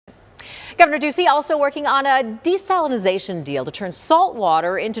Governor Ducey also working on a desalination deal to turn salt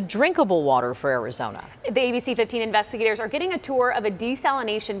water into drinkable water for Arizona. The ABC 15 investigators are getting a tour of a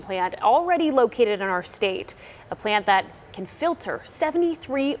desalination plant already located in our state, a plant that can filter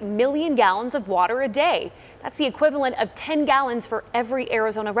 73 million gallons of water a day. That's the equivalent of 10 gallons for every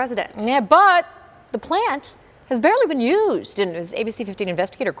Arizona resident. Yeah, but the plant has barely been used, and as ABC 15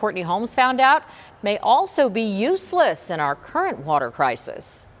 investigator Courtney Holmes found out, may also be useless in our current water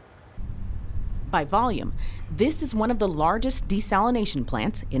crisis. By volume, this is one of the largest desalination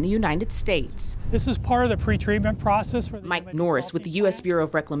plants in the United States. This is part of the pre-treatment process for the Mike Norris with the U.S. Bureau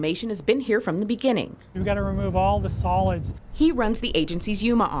of Reclamation has been here from the beginning. You've got to remove all the solids. He runs the agency's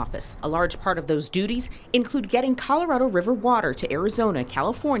Yuma office. A large part of those duties include getting Colorado River water to Arizona,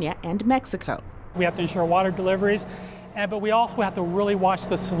 California, and Mexico. We have to ensure water deliveries, but we also have to really watch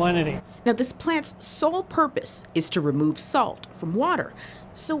the salinity. Now, this plant's sole purpose is to remove salt from water.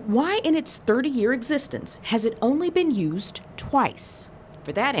 So why in its 30-year existence has it only been used twice?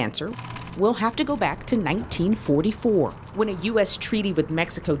 For that answer, we'll have to go back to 1944, when a U.S. treaty with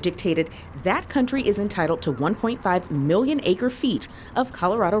Mexico dictated that country is entitled to 1.5 million acre-feet of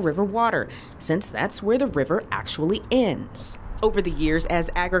Colorado River water, since that's where the river actually ends. Over the years, as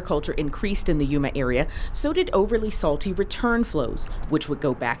agriculture increased in the Yuma area, so did overly salty return flows, which would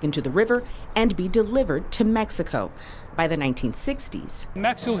go back into the river and be delivered to Mexico. By the 1960s,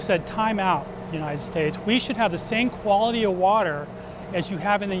 Mexico said, time out, United States. We should have the same quality of water as you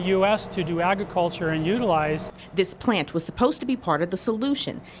have in the U.S. to do agriculture and utilize. This plant was supposed to be part of the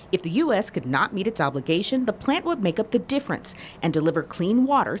solution. If the U.S. could not meet its obligation, the plant would make up the difference and deliver clean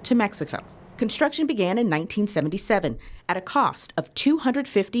water to Mexico. Construction began in 1977 at a cost of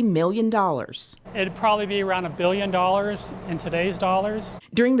 $250 million. It'd probably be around $1 billion in today's dollars.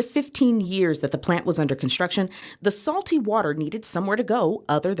 During the 15 years that the plant was under construction, the salty water needed somewhere to go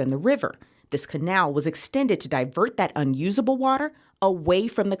other than the river. This canal was extended to divert that unusable water away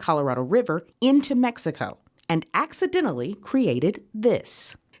from the Colorado River into Mexico, and accidentally created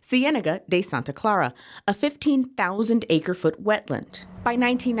this. Cienega de Santa Clara, a 15,000 acre-foot wetland. By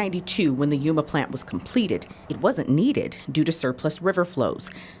 1992, when the Yuma plant was completed, it wasn't needed due to surplus river flows.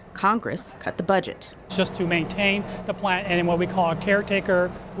 Congress cut the budget. Just to maintain the plant and in what we call a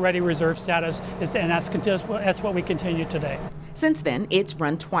caretaker ready reserve status, and that's what we continue today. Since then, it's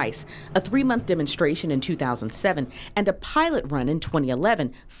run twice, a 3-month demonstration in 2007 and a pilot run in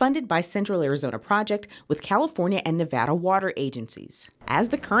 2011, funded by Central Arizona Project with California and Nevada water agencies. As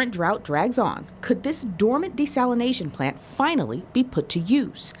the current drought drags on, could this dormant desalination plant finally be put to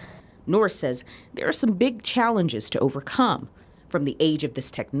use? Norris says there are some big challenges to overcome, from the age of this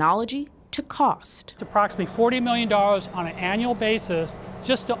technology to cost. It's approximately $40 million on an annual basis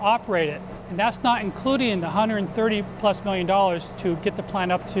just to operate it. And that's not including the $130+ million to get the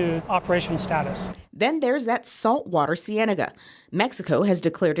plant up to operational status. Then there's that saltwater Cienega. Mexico has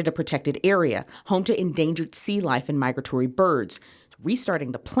declared it a protected area, home to endangered sea life and migratory birds.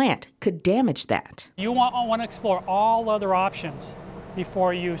 Restarting the plant could damage that. You want to explore all other options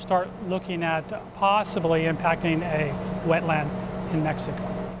before you start looking at possibly impacting a wetland in Mexico.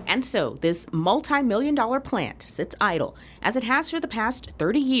 And so this multi-million-dollar plant sits idle, as it has for the past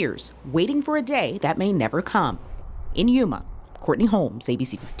 30 years, waiting for a day that may never come. In Yuma, Courtney Holmes,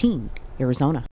 ABC 15, Arizona.